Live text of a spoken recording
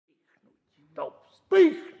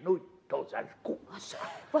вспыхнуть, то зажгутся.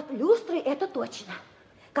 Вот люстры, это точно.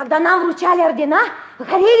 Когда нам вручали ордена,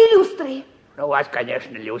 горели люстры. Ну, у вас,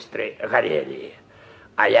 конечно, люстры горели.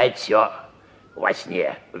 А я это все во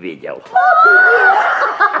сне видел.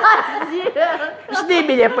 Сны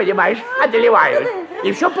меня, понимаешь, одолевают.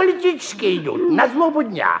 И все политические идут, на злобу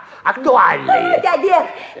дня, актуальные. Дядя,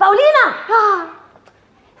 Паулина!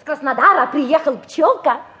 С Краснодара приехал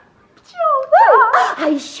пчелка. А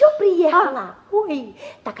еще приехала,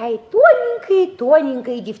 такая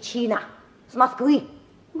тоненькая девчина с Москвы.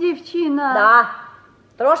 Девчина? Да,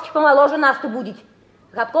 трошки помоложе нас-то будет.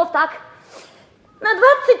 Годков так на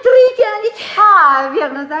 23 тянет.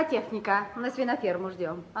 Верно, зоотехника. На свиноферму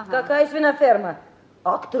ждем. Ага. Какая свиноферма?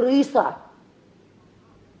 Актриса.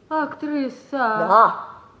 Актриса? Да.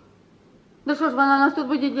 Да что ж она нас тут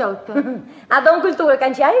будет делать-то? А Дом культуры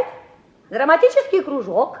кончает? Драматический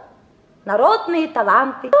кружок. Народные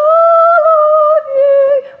таланты.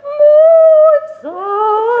 Соловей, мой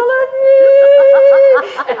соловей,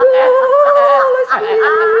 голос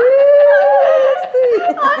чистый.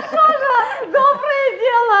 А что же, доброе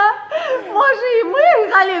дело. Может, и мы,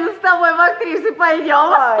 Галина, с тобой в актрисы пойдем?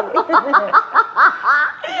 А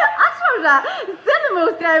что же, сцены мы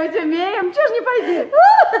устраивать умеем, чего ж не пойди?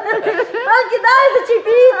 Только дай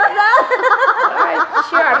зачепиться. Ай,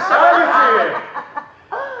 черт, Смотрите!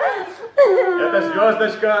 Эта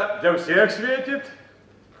звездочка для всех светит.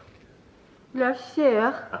 Для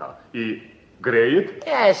всех. И греет.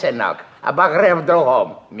 сынок, обогрев в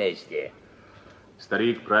другом месте.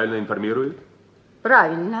 Старик правильно информирует.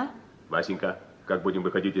 Правильно. Васенька, как будем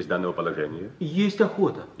выходить из данного положения? Есть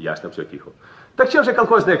охота. Ясно, все тихо. Так чем же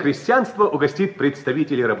колхозное крестьянство угостит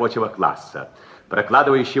представителей рабочего класса,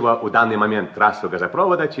 прокладывающего у данный момент трассу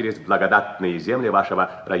газопровода через благодатные земли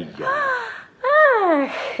вашего района?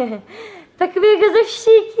 Так вы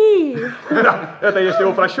газовщики. Да, это если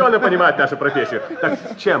упрощенно понимать нашу профессию. Так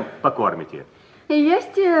чем покормите?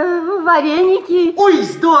 Есть вареники. Ой,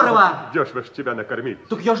 здорово! Дешево ж тебя накормить.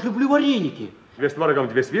 Так я ж люблю вареники. 2 с творогом,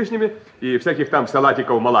 2 с вишнями и всяких там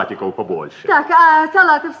салатиков-малатиков побольше. Так, а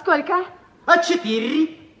салатов сколько? 4.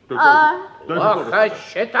 Плохо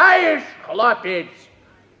считаешь, хлопец?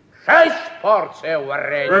 6 порций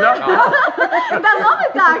варенья. Давно вы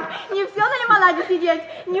так? Не все на лимонаде сидеть.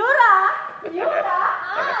 Нюра! Нюра!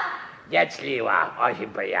 Дядь Слива, очень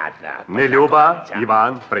приятно. Люба,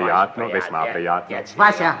 Иван, приятно, весьма приятно.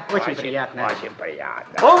 Вася, очень приятно. Очень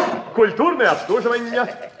приятно. О, культурное обслуживание.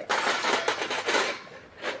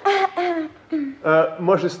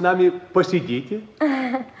 Может, с нами посидите?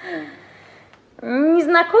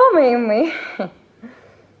 Незнакомые мы.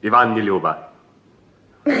 Иван, не Люба.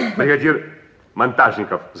 Бригадир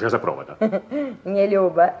монтажников с газопровода. Не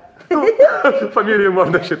Люба. Фамилию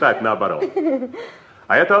можно считать наоборот.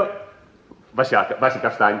 А это Васятка. Васенька,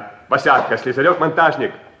 встань. Васятка,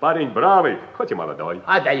 слесарек-монтажник. Парень бравый, хоть и молодой.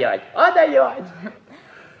 Отдает.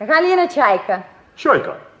 Галина Чайка.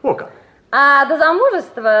 Чайка, о как. А до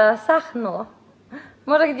замужества Сахно.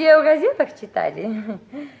 Может, где в газетах читали?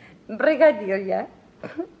 Бригадир я.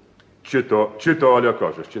 Читали,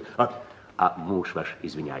 кажется. А муж ваш,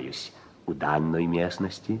 извиняюсь, у данной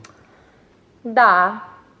местности? Да.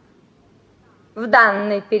 В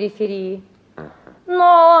данной периферии.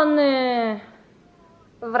 Но он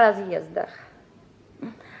в разъездах.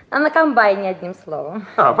 А на комбайне, одним словом.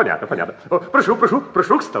 Понятно. О, прошу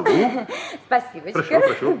к столу. Спасибочка.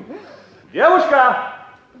 Прошу. Девушка!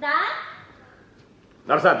 Да,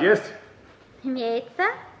 Нарзан есть? имеется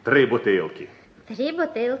 3 бутылки. 3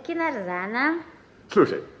 бутылки нарзана.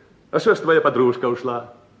 Слушай, а что ж твоя подружка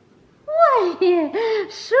ушла? Ой,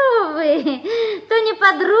 шо вы, то не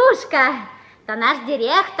подружка, то наш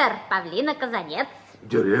директор Павлина Казанец.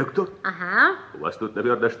 Директор? Ага. У вас тут,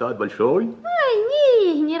 наверное, штат большой?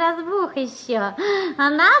 Ой, не разбух еще.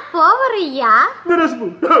 Она повар и я. Не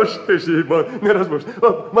разбух. Что ж его, не разбух.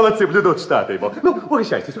 Молодцы, блюдут штаты его. Ну,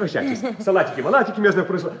 угощайтесь. Салатики, малатики, между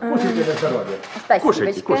прочим. Кушайте на здоровье.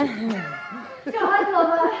 Спасибочка. Кушайте. Все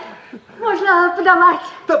готово. Можно подавать.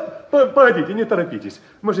 Да, погодите, не торопитесь.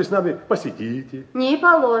 Может, с нами посидите? Не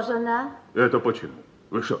положено. Это почему?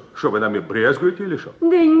 Вы что, вы нами брезгуете или что?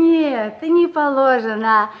 Да нет, не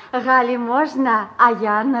положено. Гале можно, а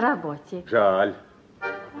я на работе. Жаль.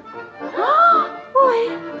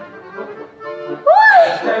 Ой,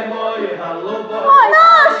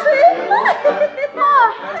 наши!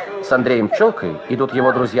 С Андреем Пчелкой идут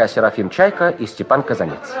его друзья Серафим Чайка и Степан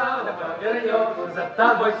Казанец. За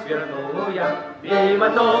тобой сверну я, мимо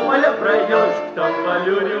тополя пройдешь, кто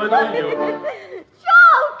полюреваную.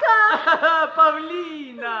 Пчелка!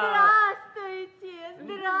 Павлина!